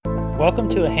Welcome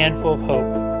to A Handful of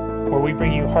Hope, where we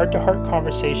bring you heart-to-heart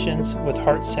conversations with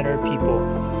heart-centered people.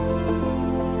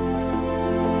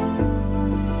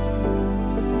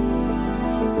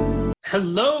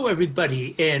 Hello,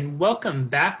 everybody, and welcome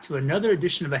back to another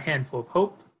edition of A Handful of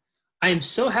Hope. I am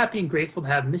so happy and grateful to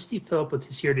have Misty Phillip with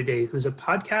us here today, who's a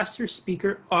podcaster,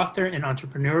 speaker, author, and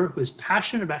entrepreneur who is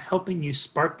passionate about helping you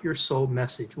spark your soul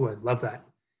message. Oh, I love that.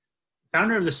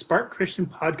 Founder of the Spark Christian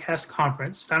Podcast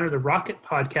Conference, founder of the Rocket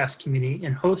Podcast community,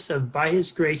 and host of By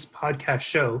His Grace podcast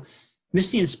show,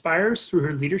 Misty inspires through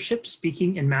her leadership,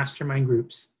 speaking, and mastermind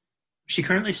groups. She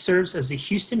currently serves as the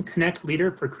Houston Connect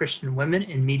leader for Christian women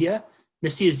in media.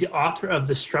 Misty is the author of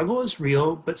The Struggle is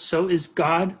Real, but So is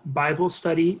God, Bible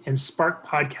Study, and Spark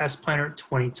Podcast Planner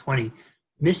 2020.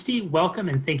 Misty, welcome,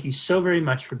 and thank you so very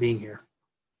much for being here.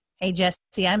 Hey, Jesse,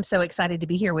 I'm so excited to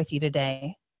be here with you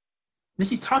today.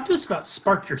 Misty, talk to us about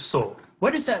Spark Your Soul.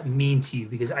 What does that mean to you?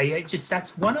 Because I just,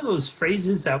 that's one of those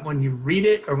phrases that when you read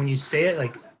it or when you say it,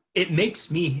 like, it makes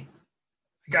me,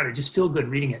 I just feel good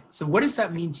reading it. So what does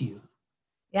that mean to you?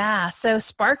 Yeah. So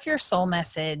Spark Your Soul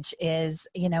message is,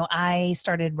 I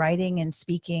started writing and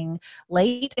speaking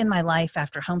late in my life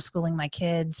after homeschooling my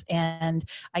kids. And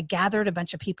I gathered a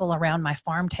bunch of people around my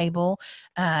farm table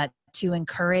to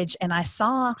encourage. And I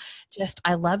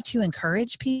I love to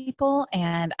encourage people.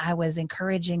 And I was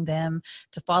encouraging them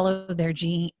to follow their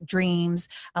dreams.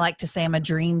 I like to say I'm a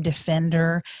dream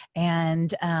defender.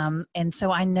 And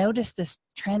so I noticed this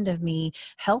trend of me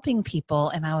helping people.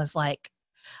 And I was like,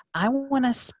 I want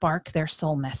to spark their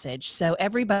soul message. So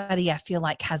everybody, I feel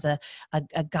like, has a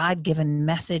God-given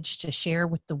message to share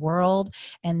with the world.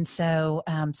 And so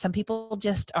some people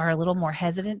just are a little more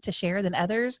hesitant to share than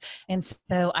others. And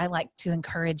so I like to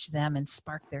encourage them and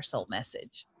spark their soul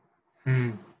message.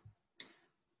 I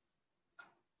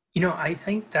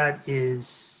think that is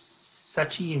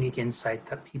such a unique insight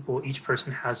that each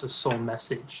person has a soul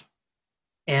message.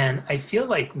 And I feel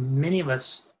like many of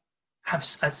us have,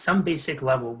 at some basic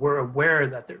level, we're aware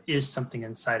that there is something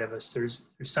inside of us. There's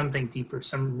something deeper,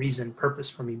 some reason, purpose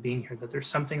for me being here, that there's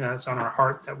something that's on our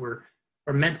heart that we're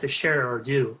meant to share or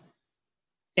do.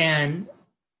 And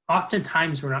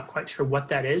oftentimes we're not quite sure what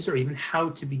that is or even how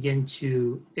to begin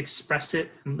to express it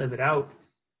and live it out.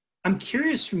 I'm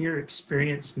curious from your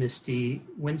experience, Misty,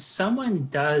 when someone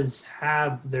does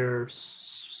have their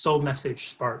soul message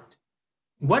sparked,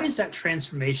 what is that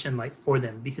transformation like for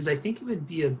them? Because I think it would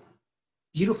be a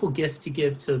beautiful gift to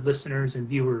give to listeners and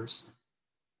viewers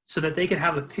so that they could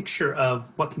have a picture of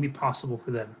what can be possible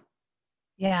for them.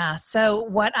 Yeah. So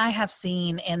what I have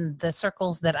seen in the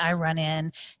circles that I run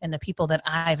in and the people that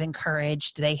I've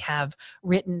encouraged, they have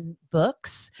written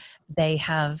books. They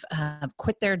have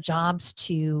quit their jobs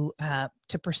to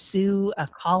pursue a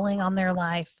calling on their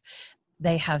life.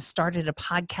 They have started a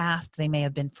podcast. They may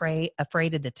have been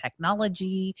afraid of the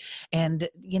technology. And,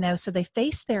 so they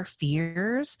face their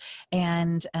fears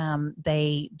and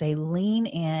they lean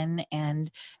in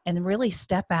and really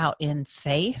step out in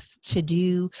faith to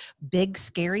do big,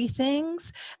 scary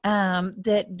things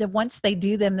that once they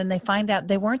do them, then they find out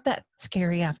they weren't that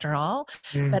scary after all,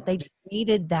 but they just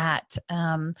needed that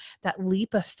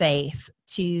leap of faith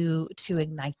to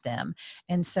ignite them.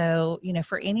 And so,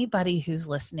 for anybody who's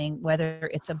listening, whether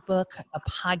it's a book, a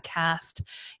podcast,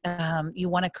 you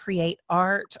want to create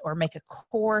art or make a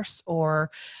course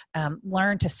or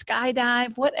learn to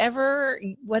skydive, whatever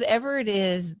it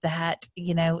is that,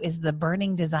 is the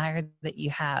burning desire that you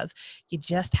have, you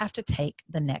just have to take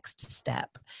the next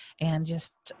step. And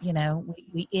just,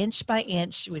 we inch by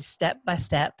inch, we step by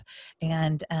step.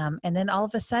 And then all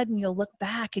of a sudden you'll look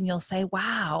back and you'll say,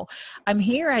 wow, I'm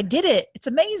here. I did it. It's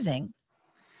amazing.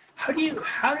 How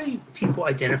do people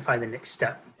identify the next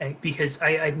step? Because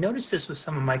I've noticed this with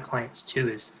some of my clients too,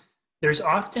 is there's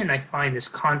often, I find, this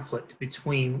conflict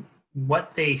between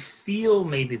what they feel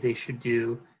maybe they should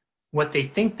do, what they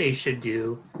think they should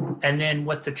do, and then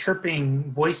what the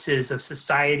chirping voices of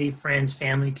society, friends,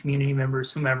 family, community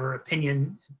members, whomever,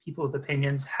 people with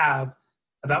opinions have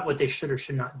about what they should or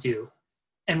should not do.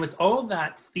 And with all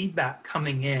that feedback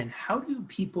coming in, how do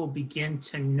people begin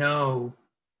to know,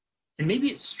 and maybe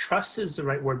it's trust is the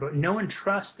right word, but know and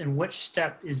trust in which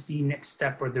step is the next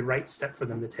step or the right step for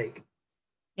them to take?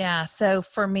 Yeah. So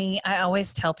for me, I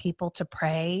always tell people to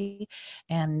pray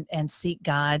and seek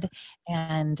God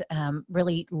and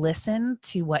really listen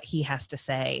to what He has to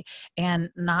say and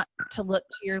not to look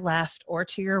to your left or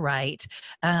to your right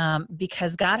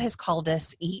because God has called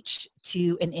us each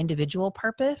to an individual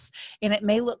purpose, and it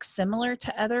may look similar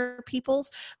to other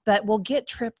people's, but we'll get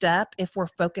tripped up if we're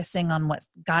focusing on what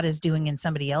God is doing in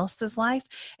somebody else's life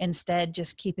instead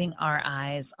just keeping our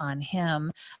eyes on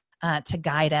Him. to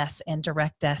guide us and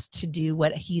direct us to do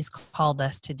what he's called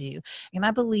us to do. And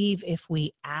I believe if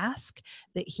we ask,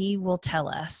 that he will tell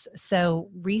us. So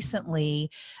recently,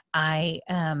 I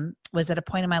was at a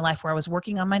point in my life where I was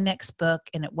working on my next book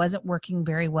and it wasn't working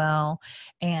very well.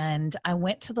 And I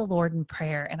went to the Lord in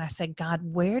prayer and I said, God,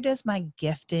 where does my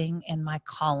gifting and my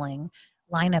calling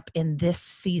line up in this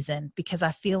season? Because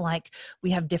I feel like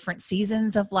we have different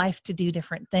seasons of life to do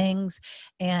different things.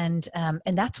 And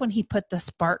that's when he put the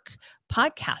Spark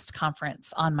podcast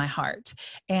conference on my heart.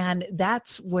 And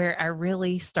that's where I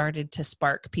really started to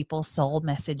spark people's soul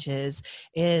messages,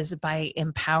 is by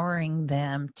empowering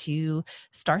them to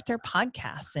start their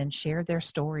podcasts and share their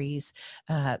stories,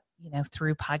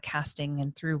 through podcasting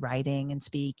and through writing and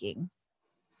speaking.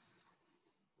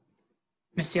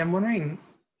 Misty, I'm wondering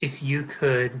if you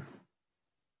could,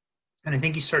 and I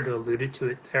think you started to allude to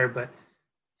it there, but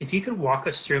if you could walk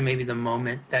us through maybe the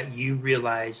moment that you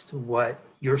realized what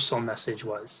your soul message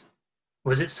was.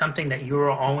 Was it something that you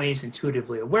were always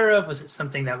intuitively aware of? Was it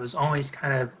something that was always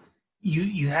kind of,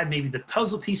 you had maybe the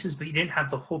puzzle pieces, but you didn't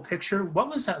have the whole picture? What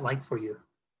was that like for you?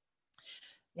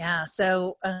 Yeah.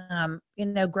 So,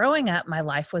 growing up, my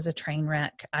life was a train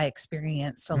wreck. I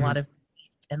experienced a lot of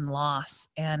grief and loss,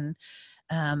 and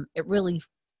it really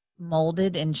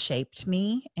molded and shaped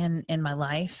me in my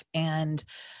life. And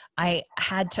I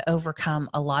had to overcome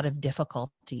a lot of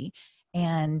difficulty.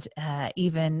 And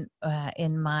even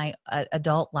in my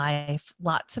adult life,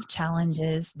 lots of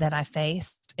challenges that I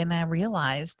faced. And I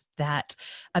realized that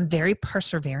I'm very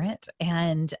perseverant,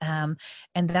 and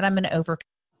that I'm an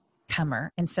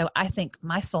overcomer. And so I think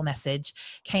my soul message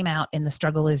came out in the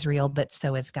struggle is real, but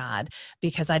so is God,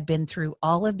 because I'd been through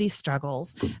all of these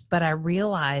struggles, but I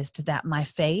realized that my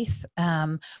faith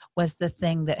was the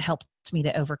thing that helped me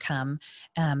to overcome.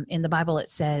 In the Bible, it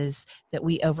says that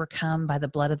we overcome by the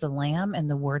blood of the Lamb and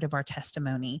the word of our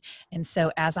testimony. And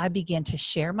so as I began to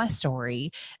share my story,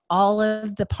 all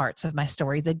of the parts of my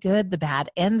story, the good, the bad,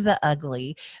 and the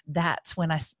ugly, that's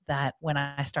when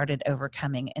I started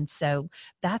overcoming. And so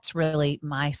that's really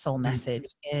my soul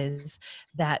message, is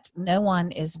that no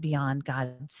one is beyond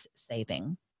God's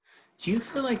saving. Do you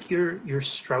feel like your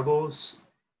struggles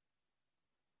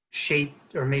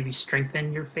shaped or maybe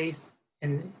strengthened your faith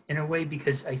in a way?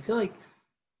 Because I feel like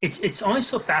it's always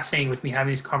so fascinating with me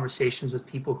having these conversations with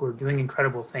people who are doing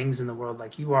incredible things in the world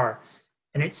like you are.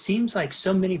 And it seems like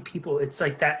so many people, it's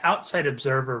like that outside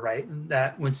observer, right?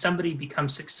 That when somebody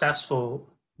becomes successful,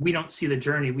 we don't see the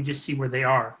journey, we just see where they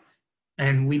are.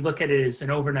 And we look at it as an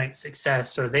overnight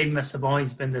success, or they must have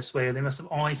always been this way, or they must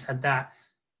have always had that.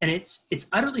 And it's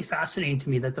utterly fascinating to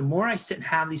me that the more I sit and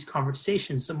have these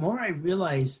conversations, the more I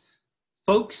realize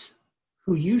folks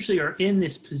who usually are in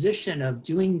this position of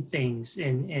doing things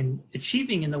and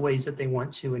achieving in the ways that they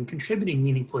want to and contributing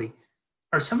meaningfully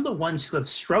are some of the ones who have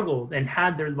struggled and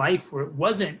had their life where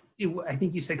I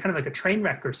think you said kind of like a train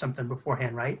wreck or something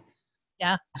beforehand, right?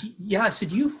 Yeah. Yeah. So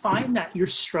do you find that your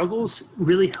struggles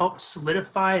really help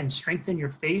solidify and strengthen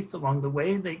your faith along the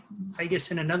way? I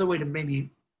guess in another way to maybe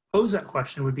pose that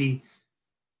question would be,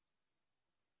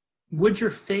 would your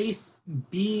faith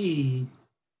be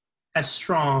as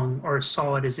strong or as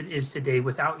solid as it is today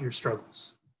without your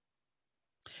struggles?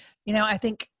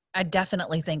 I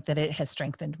definitely think that it has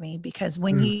strengthened me, because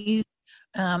when you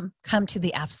come to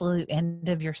the absolute end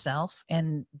of yourself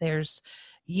and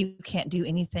you can't do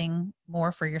anything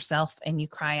more for yourself, and you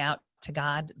cry out to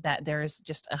God, that there's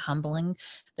just a humbling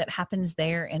that happens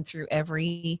there. And through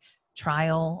every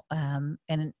trial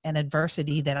and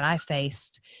adversity that I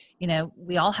faced,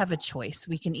 we all have a choice.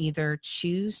 We can either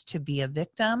choose to be a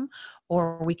victim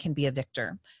or we can be a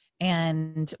victor.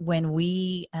 And when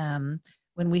we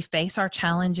face our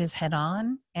challenges head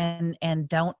on and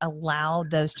don't allow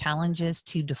those challenges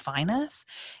to define us,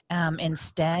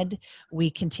 instead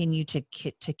we continue to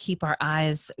keep our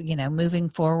eyes, moving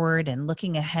forward and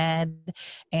looking ahead,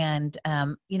 and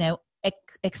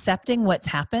accepting what's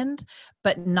happened,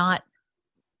 but not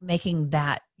making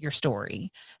that your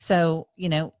story. So,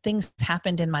 things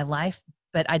happened in my life,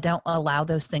 but I don't allow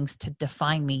those things to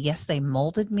define me. Yes, they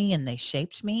molded me and they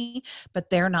shaped me, but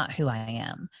they're not who I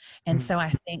am. And so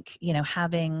I think,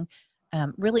 having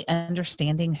really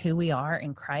understanding who we are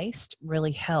in Christ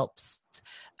really helps,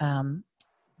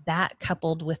 that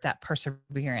coupled with that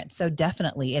perseverance. So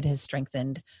definitely it has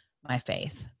strengthened my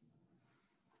faith.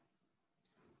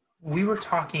 We were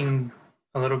talking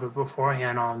a little bit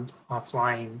beforehand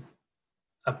offline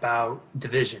about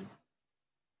division.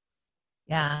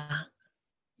 Yeah.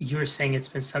 You were saying it's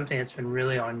been something that's been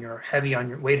really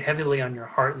weighed heavily on your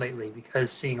heart lately,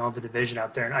 because seeing all the division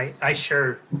out there. And I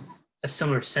share a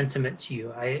similar sentiment to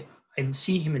you. I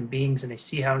see human beings and I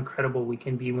see how incredible we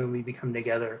can be when we become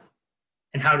together,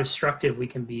 and how destructive we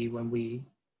can be when we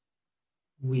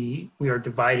are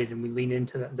divided and we lean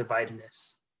into that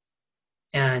dividedness.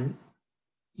 And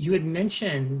you had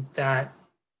mentioned that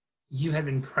you had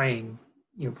been praying,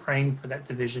 praying for that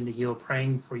division to heal,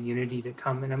 praying for unity to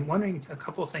come. And I'm wondering a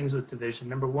couple of things with division.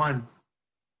 Number one,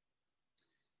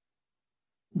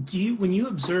 when you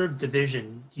observe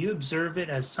division, do you observe it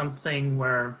as something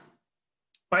where,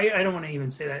 I don't want to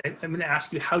even say that. I'm going to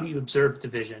ask you, how do you observe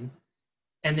division?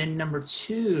 And then number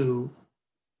two,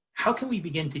 how can we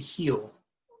begin to heal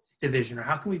division, or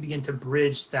how can we begin to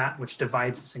bridge that which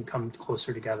divides us and come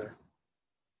closer together?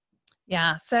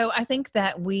 Yeah. So I think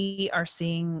that we are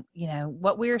seeing,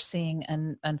 what we're seeing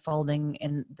unfolding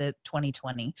in the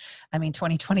 2020. I mean,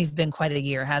 2020 has been quite a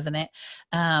year, hasn't it?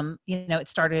 It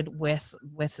started with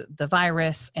the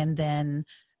virus, and then,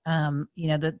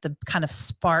 the kind of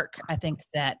spark, I think,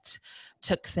 that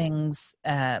took things,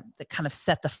 that kind of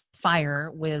set the fire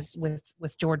was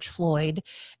with George Floyd,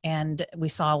 and we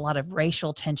saw a lot of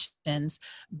racial tensions.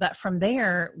 But from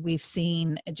there, we've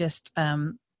seen just,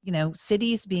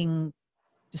 cities being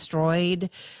destroyed,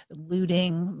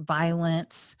 looting,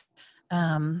 violence.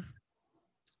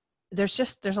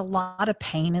 There's a lot of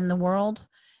pain in the world.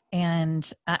 And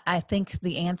I think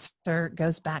the answer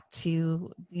goes back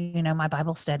to, my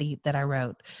Bible study that I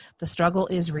wrote. The struggle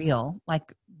is real.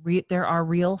 Like there are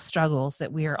real struggles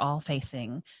that we are all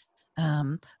facing.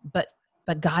 But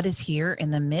God is here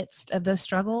in the midst of those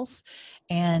struggles.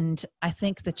 And I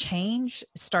think the change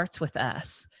starts with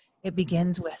us. It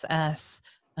begins with us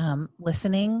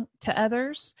listening to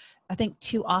others. I think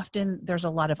too often there's a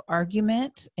lot of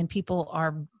argument and people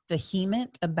are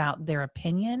vehement about their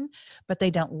opinion, but they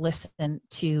don't listen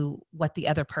to what the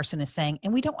other person is saying.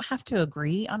 And we don't have to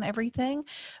agree on everything,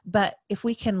 but if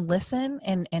we can listen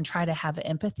and try to have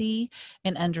empathy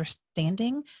and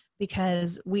understanding,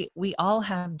 because we all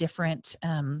have different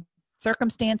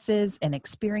circumstances and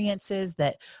experiences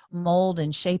that mold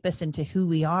and shape us into who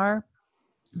we are.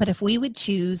 But if we would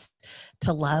choose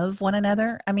to love one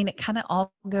another, I mean, it kind of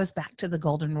all goes back to the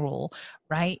golden rule,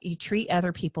 right? You treat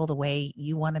other people the way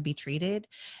you want to be treated,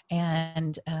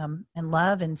 and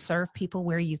love and serve people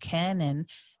where you can,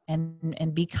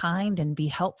 and be kind and be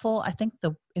helpful. I think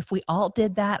if we all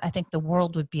did that, I think the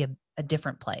world would be a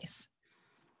different place.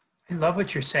 I love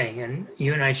what you're saying, and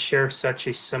you and I share such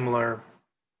a similar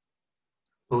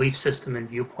belief system and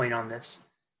viewpoint on this.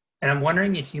 And I'm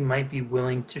wondering if you might be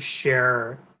willing to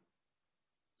share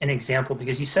an example,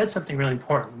 because you said something really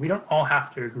important. We don't all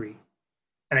have to agree.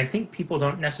 And I think people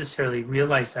don't necessarily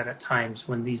realize that at times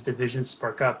when these divisions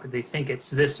spark up. They think it's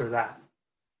this or that.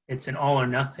 It's an all or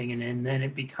nothing. And then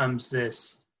it becomes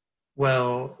this,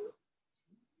 well,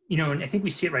 and I think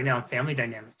we see it right now in family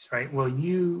dynamics, right? Well,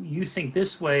 you think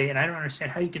this way, and I don't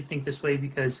understand how you can think this way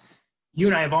because you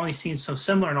and I have always seen so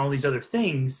similar in all these other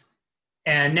things.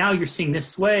 And now you're seeing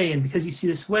this way, and because you see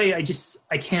this way,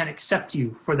 I can't accept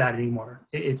you for that anymore.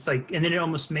 It's like, and then it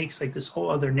almost makes like this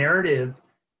whole other narrative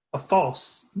a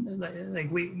false. Like,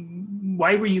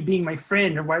 why were you being my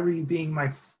friend, or why were you being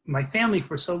my family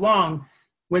for so long,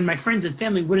 when my friends and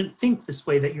family wouldn't think this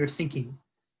way that you're thinking?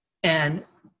 And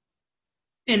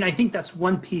I think that's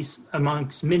one piece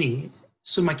amongst many.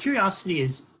 So my curiosity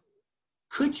is,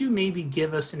 could you maybe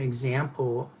give us an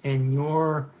example in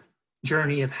your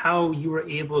journey of how you were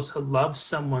able to love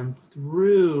someone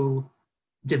through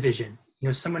division?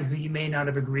 Someone who you may not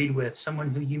have agreed with, someone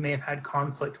who you may have had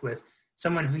conflict with,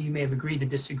 someone who you may have agreed to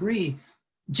disagree,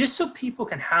 just so people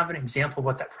can have an example of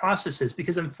what that process is.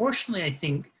 Because unfortunately, I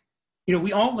think,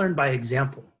 we all learn by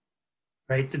example,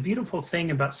 right? The beautiful thing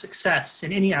about success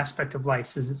in any aspect of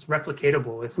life is it's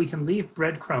replicatable. If we can leave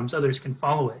breadcrumbs, others can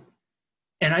follow it.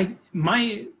 And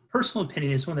my personal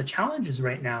opinion is one of the challenges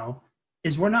right now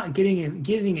is we're not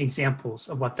giving examples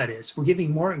of what that is. We're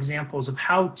giving more examples of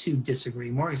how to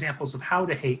disagree, more examples of how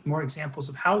to hate, more examples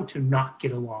of how to not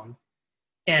get along,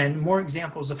 and more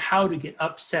examples of how to get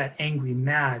upset, angry,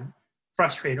 mad,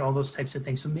 frustrated, all those types of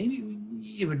things. So maybe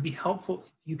it would be helpful if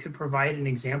you could provide an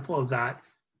example of that,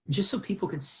 just so people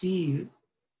could see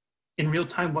in real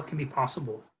time what can be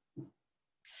possible.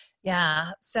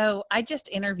 Yeah. So I just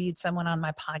interviewed someone on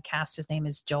my podcast. His name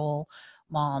is Joel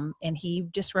Malm, and he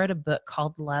just wrote a book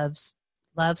called Love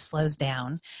Slows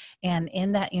Down. And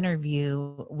in that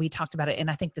interview, we talked about it.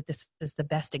 And I think that this is the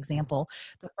best example.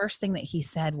 The first thing that he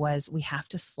said was, we have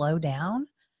to slow down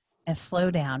and slow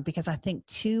down, because I think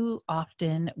too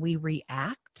often we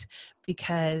react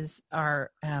because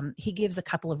he gives a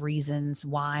couple of reasons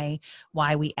why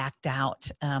we act out,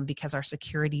 because our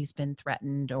security's been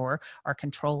threatened or our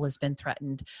control has been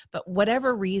threatened. But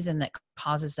whatever reason that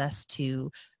causes us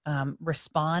to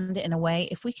respond in a way,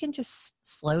 if we can just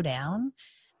slow down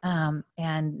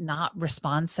and not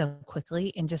respond so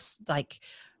quickly and just like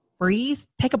breathe,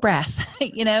 take a breath,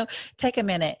 take a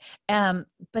minute,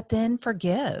 but then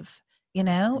forgive.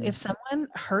 If someone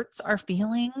hurts our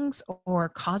feelings or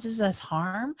causes us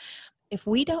harm, if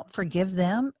we don't forgive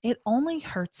them, it only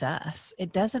hurts us.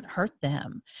 It doesn't hurt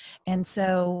them. And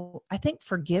so I think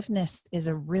forgiveness is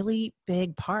a really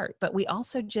big part, but we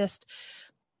also just,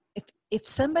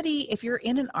 if you're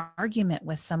in an argument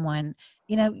with someone,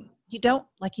 you don't,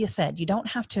 like you said, you don't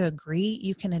have to agree.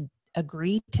 You can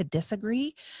agree to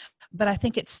disagree, but I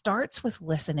think it starts with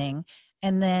listening,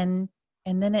 and then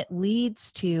it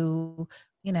leads to,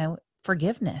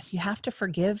 forgiveness. You have to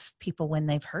forgive people when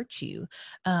they've hurt you,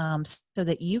 so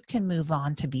that you can move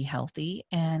on to be healthy,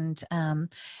 and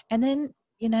then,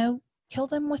 kill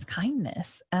them with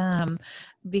kindness,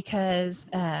 because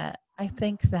I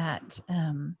think that,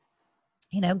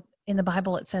 in the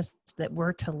Bible, it says that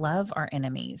we're to love our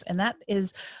enemies. And that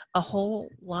is a whole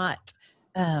lot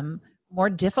more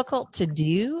difficult to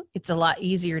do. It's a lot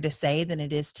easier to say than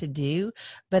it is to do.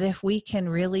 But if we can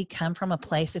really come from a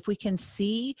place, if we can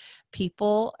see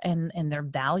people and their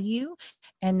value,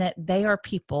 and that they are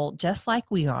people just like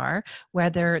we are,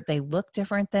 whether they look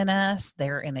different than us,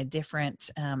 they're in a different,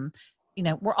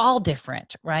 we're all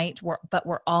different, right? But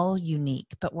we're all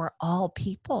unique, but we're all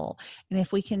people. And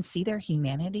if we can see their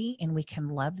humanity and we can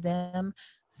love them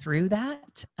through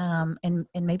that, and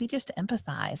maybe just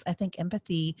empathize. I think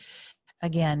empathy,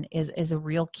 again, is a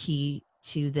real key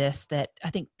to this, that I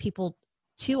think people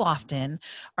too often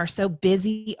are so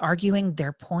busy arguing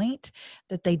their point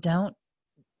that they don't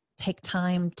take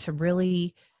time to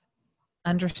really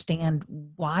understand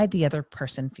why the other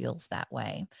person feels that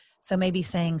way. So maybe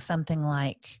saying something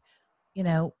like,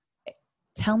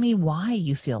 tell me why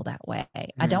you feel that way.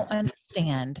 I don't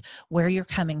understand where you're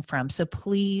coming from, so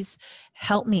please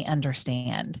help me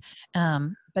understand.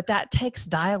 But that takes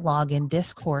dialogue and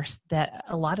discourse that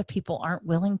a lot of people aren't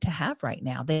willing to have right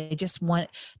now. They just want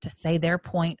to say their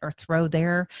point or throw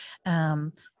their,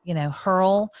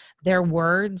 hurl their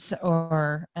words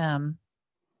or,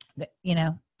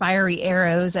 fiery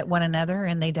arrows at one another,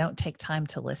 and they don't take time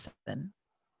to listen.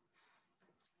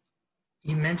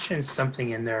 You mentioned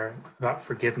something in there about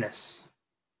forgiveness.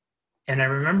 And I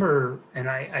remember, and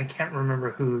I can't remember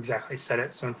who exactly said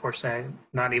it, so unfortunately I'm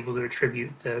not able to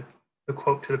attribute the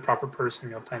quote to the proper person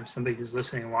in real time. Somebody who's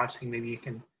listening and watching, maybe you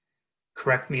can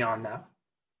correct me on that.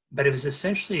 But it was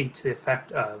essentially to the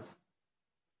effect of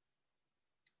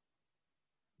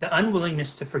the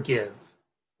unwillingness to forgive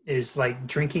is like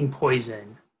drinking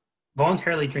poison,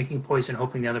 voluntarily drinking poison,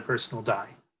 hoping the other person will die.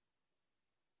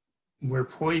 We're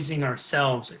poisoning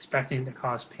ourselves, expecting to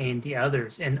cause pain to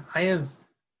others. And I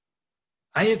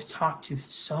have talked to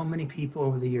so many people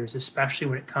over the years, especially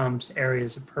when it comes to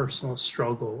areas of personal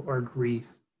struggle or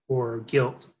grief or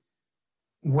guilt,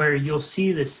 where you'll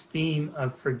see this theme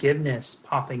of forgiveness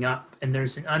popping up, and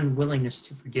there's an unwillingness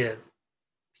to forgive.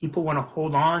 People want to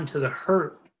hold on to the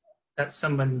hurt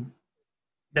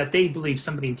that they believe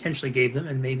somebody intentionally gave them,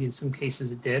 and maybe in some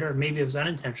cases it did, or maybe it was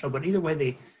unintentional, but either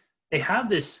way, they have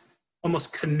this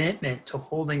almost commitment to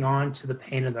holding on to the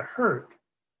pain of the hurt,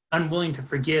 unwilling to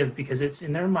forgive, because it's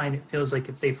in their mind, it feels like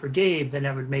if they forgave, then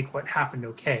that would make what happened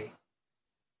okay.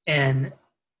 And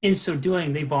in so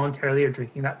doing, they voluntarily are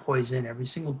drinking that poison every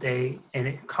single day, and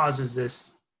it causes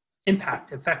this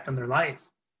effect on their life.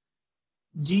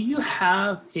 Do you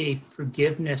have a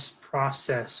forgiveness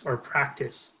process or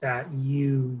practice that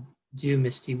you do,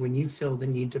 Misty, when you feel the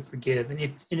need to forgive?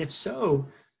 And if so,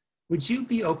 would you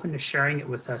be open to sharing it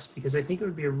with us? Because I think it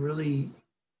would be a really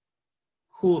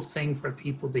cool thing for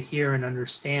people to hear and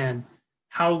understand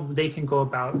how they can go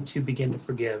about to begin to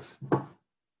forgive.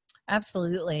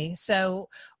 Absolutely. So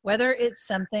whether it's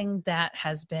something that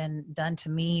has been done to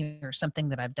me or something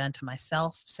that I've done to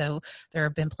myself. So there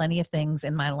have been plenty of things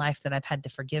in my life that I've had to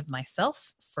forgive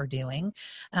myself for doing,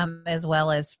 as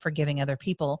well as forgiving other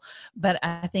people. But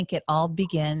I think it all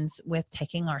begins with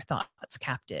taking our thoughts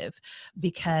captive,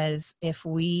 because if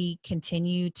we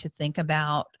continue to think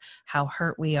about how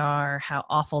hurt we are, how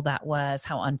awful that was,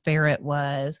 how unfair it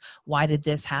was, why did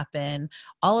this happen,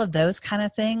 all of those kind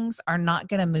of things are not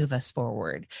going to move us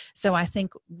forward. So I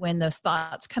think when those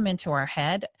thoughts come into our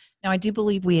head, now I do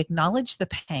believe we acknowledge the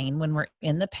pain when we're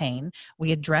in the pain,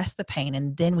 we address the pain,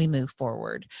 and then we move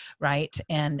forward, right?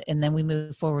 And then we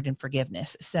move forward in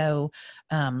forgiveness. So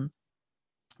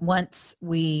once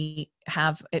we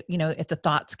have, if the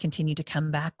thoughts continue to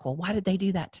come back, well, why did they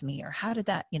do that to me? Or how did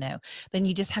that, then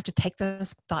you just have to take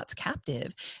those thoughts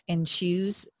captive and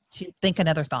choose to think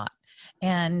another thought.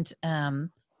 And,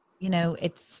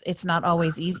 it's not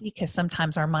always easy because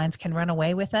sometimes our minds can run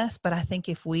away with us. But I think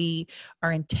if we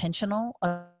are intentional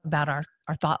about our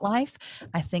thought life,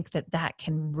 I think that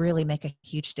can really make a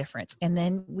huge difference. And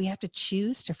then we have to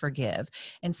choose to forgive.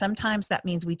 And sometimes that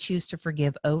means we choose to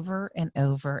forgive over and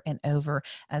over and over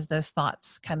as those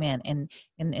thoughts come in. And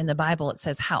in the Bible, it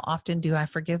says, how often do I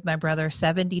forgive my brother?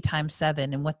 70 times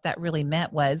 7. And what that really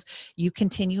meant was you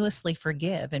continuously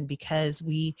forgive. And because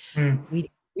we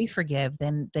forgive,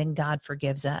 then God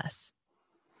forgives us.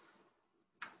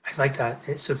 I like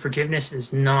that. So forgiveness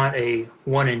is not a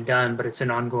one and done, but it's an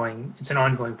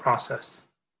ongoing process.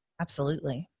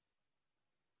 Absolutely.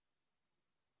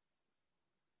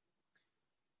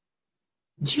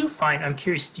 I'm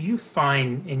curious, do you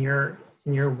find in your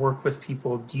work with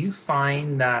people, do you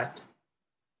find that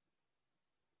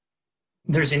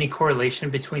there's any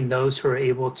correlation between those who are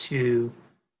able to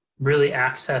really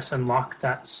access, unlock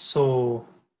that soul,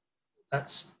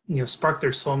 that's, spark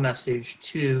their soul message,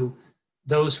 to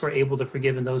those who are able to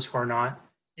forgive and those who are not?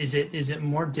 Is it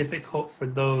more difficult for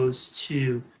those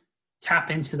to tap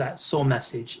into that soul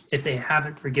message if they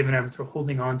haven't forgiven, or if they're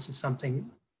holding on to something,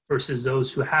 versus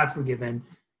those who have forgiven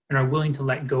and are willing to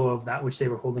let go of that which they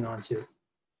were holding on to?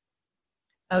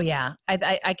 Oh yeah,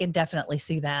 I can definitely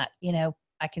see that.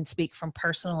 I can speak from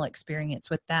personal experience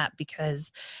with that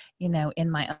because,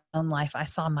 in my own life, I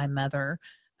saw my mother,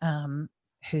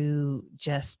 who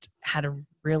just had a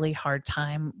really hard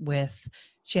time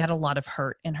she had a lot of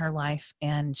hurt in her life,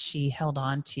 and she held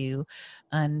on to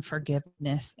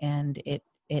unforgiveness, and it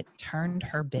turned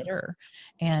her bitter.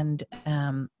 And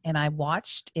I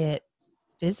watched it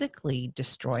physically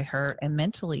destroy her and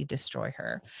mentally destroy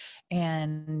her.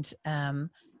 And,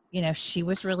 she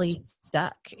was really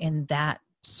stuck in that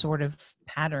sort of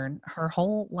pattern her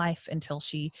whole life until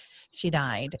she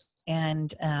died.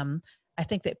 And I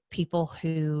think that people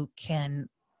who can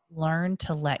learn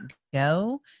to let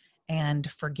go and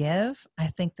forgive, I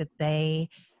think that they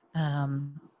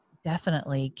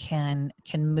definitely can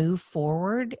move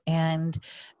forward and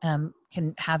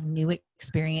can have new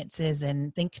experiences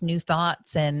and think new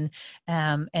thoughts and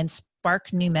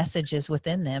spark new messages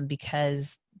within them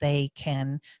because they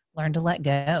can learn to let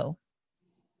go.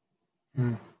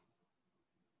 Mm.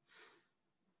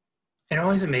 It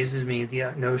always amazes me,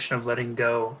 the notion of letting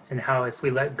go, and how if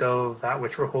we let go of that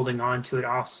which we're holding on to, it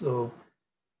also,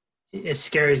 as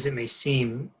scary as it may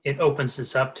seem, it opens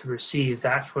us up to receive.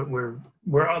 That's what we're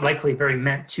likely very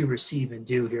meant to receive and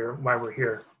do here while we're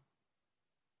here.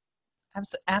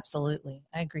 Absolutely.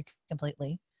 I agree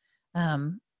completely.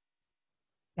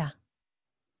 Yeah.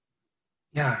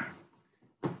 Yeah.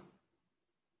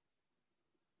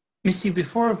 Misty,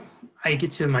 before I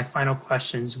get to my final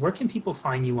questions, where can people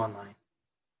find you online?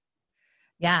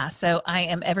 Yeah, so I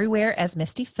am everywhere as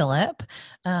Misty Phillip.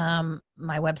 My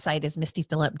website is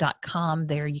mistyphillip.com.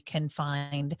 There you can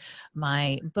find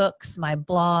my books, my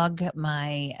blog,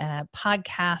 my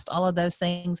podcast, all of those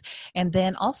things. And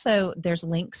then also there's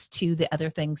links to the other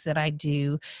things that I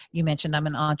do. You mentioned I'm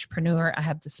an entrepreneur. I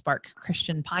have the Spark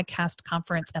Christian Podcast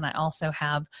Conference, and I also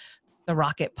have the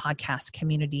Rocket Podcast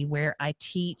community, where I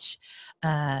teach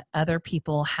other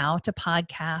people how to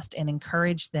podcast and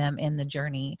encourage them in the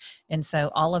journey. And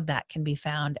so all of that can be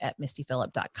found at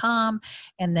mistyphillip.com.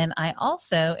 And then I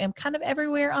also am kind of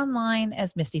everywhere online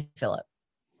as Misty Phillip.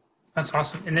 That's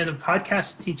awesome. And then the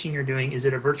podcast teaching you're doing, is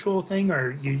it a virtual thing, or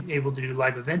are you able to do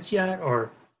live events yet,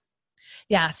 or?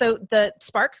 Yeah, so the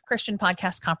Spark Christian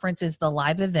Podcast Conference is the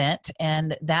live event,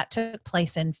 and that took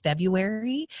place in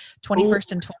February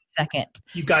 21st and 22nd.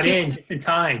 You got in just in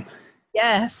time.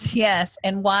 Yes.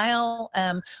 And while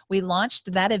we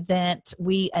launched that event,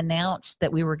 we announced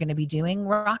that we were going to be doing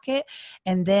Rocket,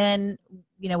 and then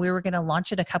we were going to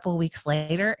launch it a couple of weeks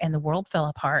later, and the world fell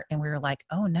apart, and we were like,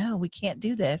 oh no, we can't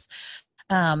do this.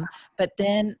 But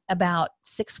then about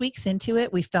 6 weeks into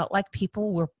it, we felt like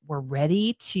people were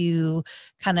ready to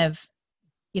kind of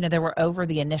they were over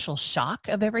the initial shock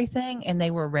of everything, and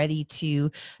they were ready to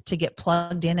get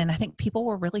plugged in. And I think people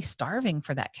were really starving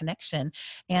for that connection.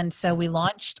 And so we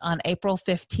launched on April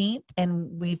 15th,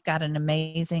 and we've got an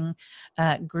amazing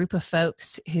group of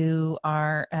folks who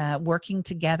are working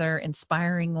together,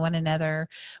 inspiring one another.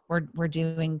 We're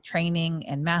doing training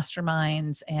and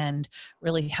masterminds and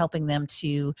really helping them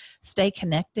to stay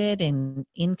connected and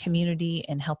in community,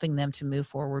 and helping them to move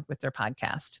forward with their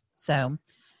podcast. So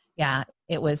yeah,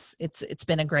 it's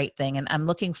been a great thing. And I'm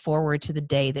looking forward to the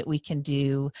day that we can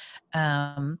do,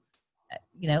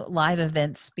 live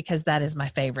events, because that is my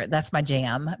favorite. That's my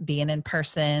jam, being in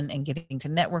person and getting to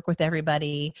network with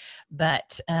everybody.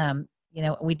 But,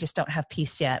 we just don't have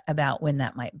peace yet about when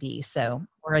that might be. So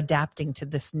we're adapting to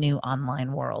this new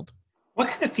online world. What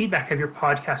kind of feedback have your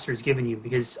podcasters given you?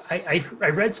 Because I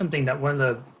read something that one of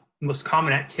the most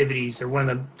common activities, or one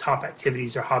of the top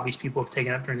activities or hobbies people have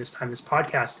taken up during this time, is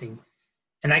podcasting.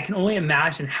 And I can only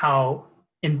imagine how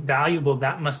invaluable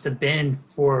that must have been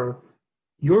for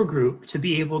your group to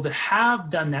be able to have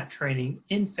done that training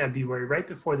in February, right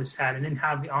before this had, and then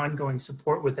have the ongoing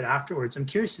support with it afterwards. I'm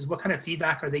curious, what kind of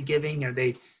feedback are they giving? Are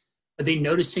they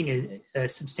noticing a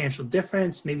substantial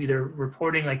difference? Maybe they're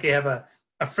reporting like they have a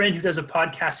friend who does a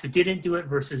podcast who didn't do it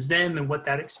versus them, and what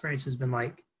that experience has been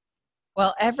like.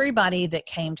 Well, everybody that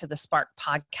came to the Spark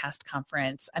Podcast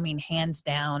Conference, I mean, hands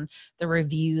down, the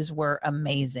reviews were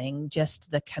amazing.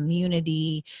 Just the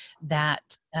community that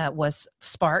was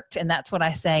sparked. And that's what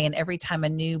I say. And every time a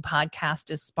new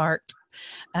podcast is sparked,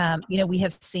 we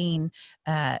have seen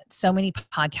so many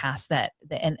podcasts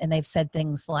and they've said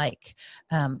things like,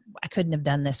 I couldn't have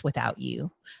done this without you.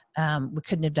 We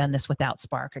couldn't have done this without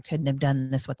Spark. I couldn't have done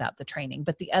this without the training.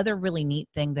 But the other really neat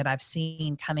thing that I've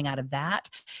seen coming out of that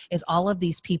is all of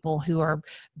these people who are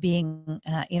being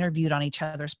interviewed on each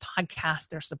other's podcasts.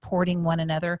 They're supporting one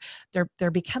another.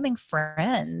 They're becoming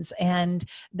friends, and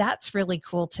that's really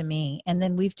cool to me. And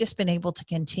then we've just been able to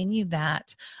continue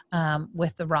that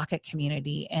with the Rocket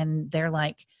community. And they're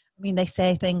like, they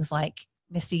say things like,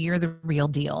 Misty, you're the real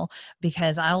deal,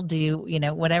 because I'll do,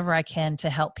 whatever I can to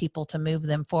help people to move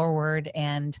them forward.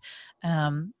 And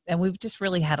we've just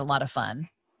really had a lot of fun.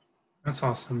 That's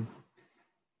awesome.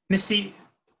 Misty,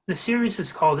 this series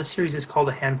is called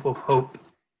A Handful of Hope.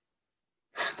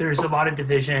 There's a lot of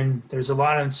division. There's a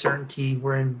lot of uncertainty.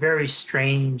 We're in very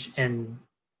strange and,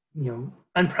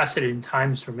 unprecedented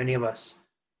times for many of us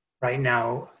right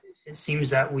now. It seems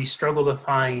that we struggle to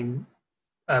find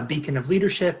a beacon of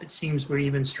leadership. It seems we're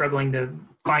even struggling to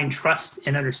find trust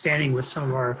and understanding with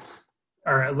some of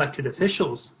our elected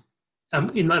officials,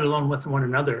 let alone with one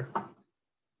another.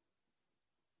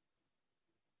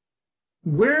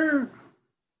 Where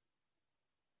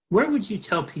would you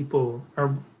tell people, or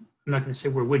I'm not going to say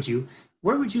where would you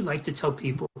like to tell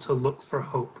people to look for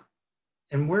hope?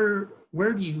 And where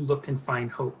do you look and find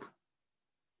hope?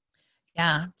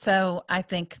 Yeah, so I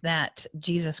think that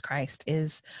Jesus Christ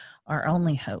is our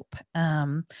only hope,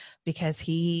 because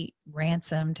he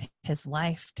ransomed his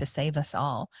life to save us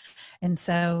all. And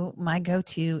so my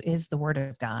go-to is the Word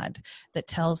of God that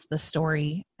tells the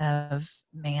story of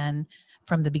man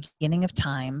from the beginning of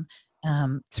time,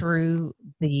 through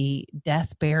the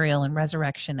death, burial, and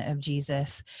resurrection of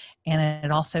Jesus. And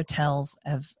it also tells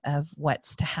of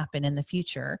what's to happen in the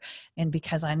future. And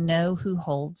because I know who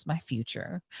holds my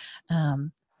future,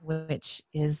 which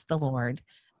is the Lord,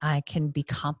 I can be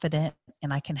confident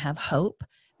and I can have hope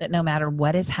that no matter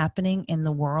what is happening in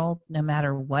the world, no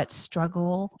matter what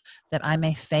struggle that I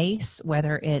may face,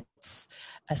 whether it's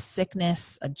a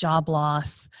sickness, a job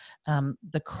loss,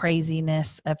 the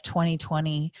craziness of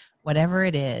 2020, whatever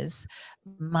it is,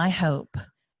 my hope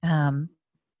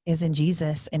is in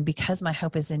Jesus. And because my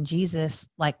hope is in Jesus,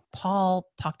 like Paul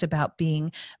talked about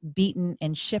being beaten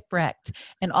and shipwrecked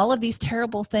and all of these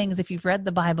terrible things. If you've read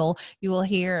the Bible, you will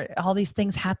hear all these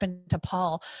things happen to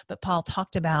Paul, but Paul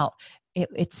talked about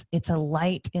it's a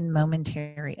light in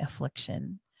momentary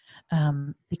affliction,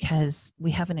 because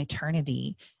we have an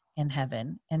eternity in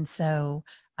heaven. And so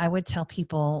I would tell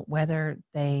people, whether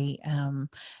they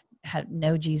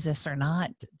know Jesus or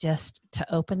not, just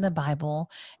to open the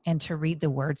Bible and to read the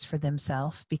words for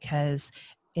themselves, because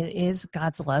it is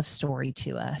God's love story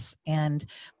to us. And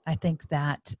I think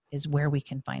that is where we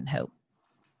can find hope.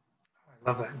 I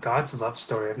love that. God's love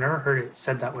story. I've never heard it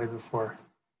said that way before.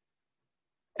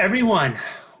 Everyone,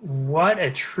 what a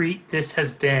treat this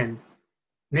has been.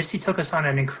 Misty took us on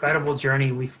an incredible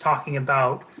journey. We've talking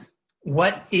about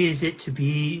what is it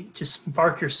to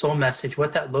spark your soul message,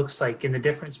 what that looks like, and the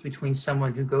difference between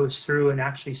someone who goes through and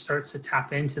actually starts to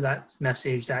tap into that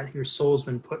message that your soul's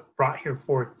been brought here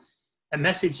for. that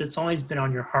message that's always been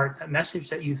on your heart, that message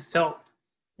that you felt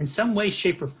in some way,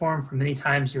 shape, or form for many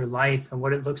times in your life, and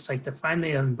what it looks like to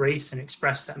finally embrace and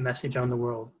express that message on the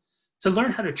world. To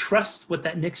learn how to trust what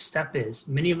that next step is.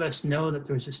 Many of us know that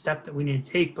there's a step that we need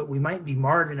to take, but we might be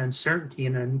marred in uncertainty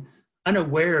and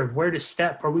unaware of where to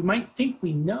step, or we might think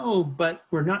we know, but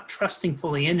we're not trusting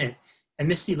fully in it. And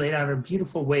Misty laid out a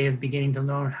beautiful way of beginning to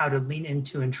learn how to lean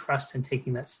into and trust in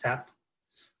taking that step.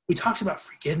 We talked about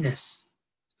forgiveness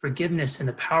and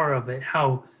the power of it,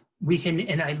 how we can,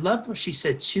 and I loved what she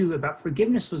said too about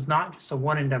forgiveness was not just a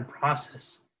one and done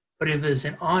process, but it was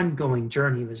an ongoing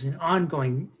journey. It was an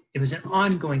ongoing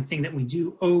thing that we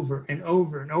do over and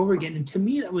over and over again. And to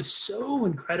me, that was so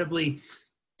incredibly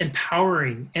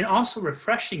empowering and also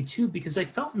refreshing too, because I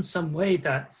felt in some way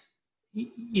that,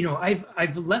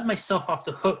 I've let myself off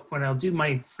the hook when I'll do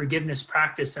my forgiveness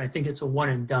practice, and I think it's a one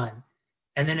and done.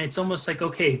 And then it's almost like,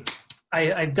 okay,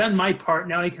 I've done my part.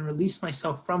 Now I can release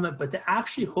myself from it, but to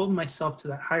actually hold myself to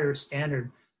that higher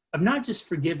standard of not just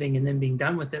forgiving and then being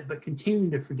done with it, but continue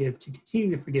to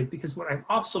forgive. Because what I've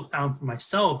also found for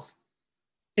myself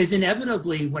is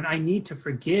inevitably when I need to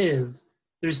forgive,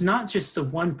 there's not just the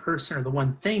one person or the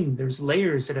one thing, there's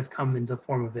layers that have come in the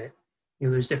form of it.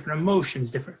 There's different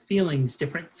emotions, different feelings,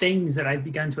 different things that I've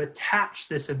begun to attach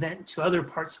this event to other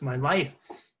parts of my life.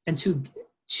 And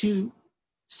to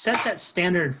set that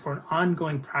standard for an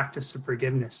ongoing practice of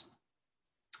forgiveness.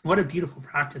 What a beautiful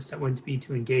practice that would be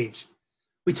to engage.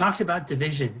 We talked about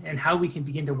division and how we can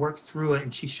begin to work through it.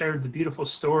 And she shared the beautiful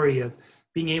story of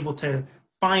being able to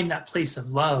find that place of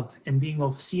love and being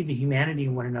able to see the humanity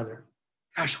in one another.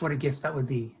 Gosh, what a gift that would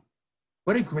be.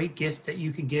 What a great gift that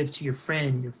you could give to your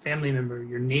friend, your family member,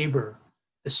 your neighbor,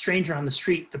 the stranger on the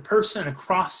street, the person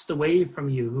across the way from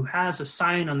you who has a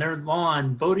sign on their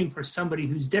lawn voting for somebody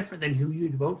who's different than who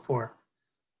you'd vote for.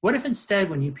 What if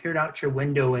instead, when you peered out your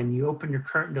window and you opened your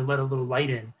curtain to let a little light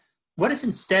in, what if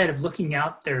instead of looking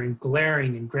out there and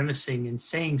glaring and grimacing and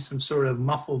saying some sort of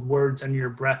muffled words under your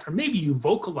breath, or maybe you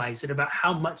vocalize it about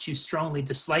how much you strongly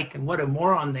dislike and what a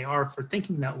moron they are for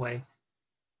thinking that way.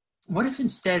 What if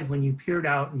instead, when you peered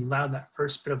out and you allowed that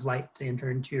first bit of light to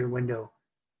enter into your window,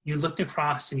 you looked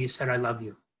across and you said, I love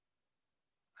you.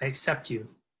 I accept you.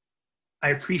 I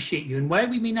appreciate you. And while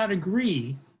we may not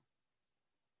agree,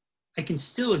 I can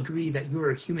still agree that you're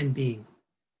a human being.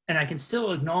 And I can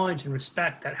still acknowledge and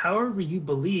respect that however you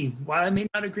believe, while I may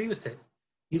not agree with it,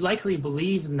 you likely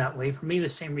believe in that way for me the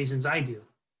same reasons I do.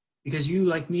 Because you,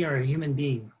 like me, are a human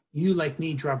being. You, like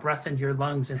me, draw breath into your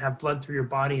lungs and have blood through your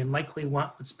body and likely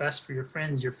want what's best for your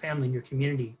friends, your family, and your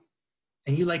community.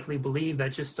 And you likely believe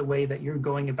that just the way that you're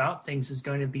going about things is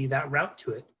going to be that route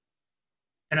to it.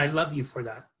 And I love you for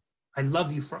that. I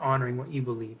love you for honoring what you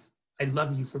believe. I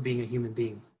love you for being a human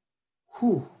being.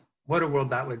 Whew, what a world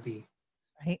that would be.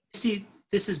 Right. See,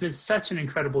 this has been such an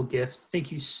incredible gift.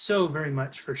 Thank you so very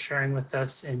much for sharing with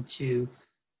us and to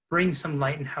bring some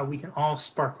light in how we can all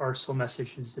spark our soul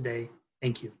messages today.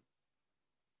 Thank you.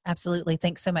 Absolutely.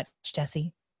 Thanks so much,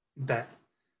 Jesse. You bet.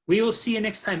 We will see you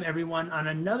next time, everyone, on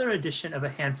another edition of A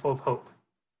Handful of Hope.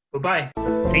 Bye-bye.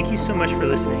 Thank you so much for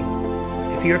listening.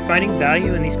 If you are finding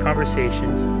value in these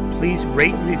conversations, please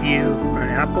rate and review on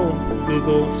Apple,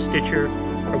 Google, Stitcher,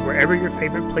 or wherever your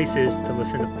favorite place is to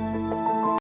listen to